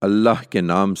اللہ کے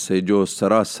نام سے جو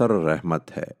سراسر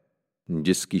رحمت ہے،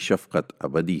 جس کی شفقت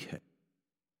ابدی ہے۔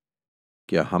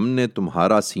 کیا ہم نے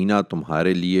تمہارا سینہ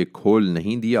تمہارے لیے کھول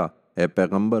نہیں دیا اے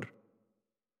پیغمبر،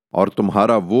 اور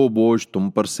تمہارا وہ بوجھ تم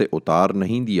پر سے اتار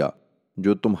نہیں دیا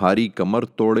جو تمہاری کمر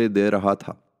توڑے دے رہا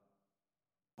تھا،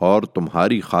 اور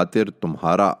تمہاری خاطر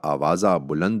تمہارا آوازہ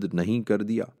بلند نہیں کر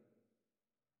دیا؟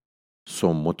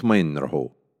 سو مطمئن رہو،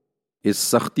 اس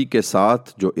سختی کے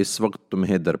ساتھ جو اس وقت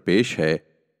تمہیں درپیش ہے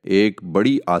ایک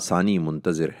بڑی آسانی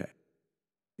منتظر ہے۔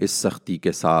 اس سختی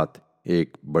کے ساتھ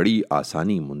ایک بڑی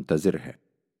آسانی منتظر ہے۔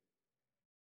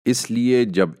 اس لیے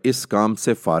جب اس کام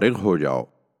سے فارغ ہو جاؤ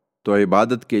تو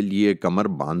عبادت کے لیے کمر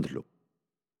باندھ لو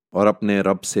اور اپنے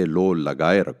رب سے لو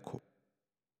لگائے رکھو۔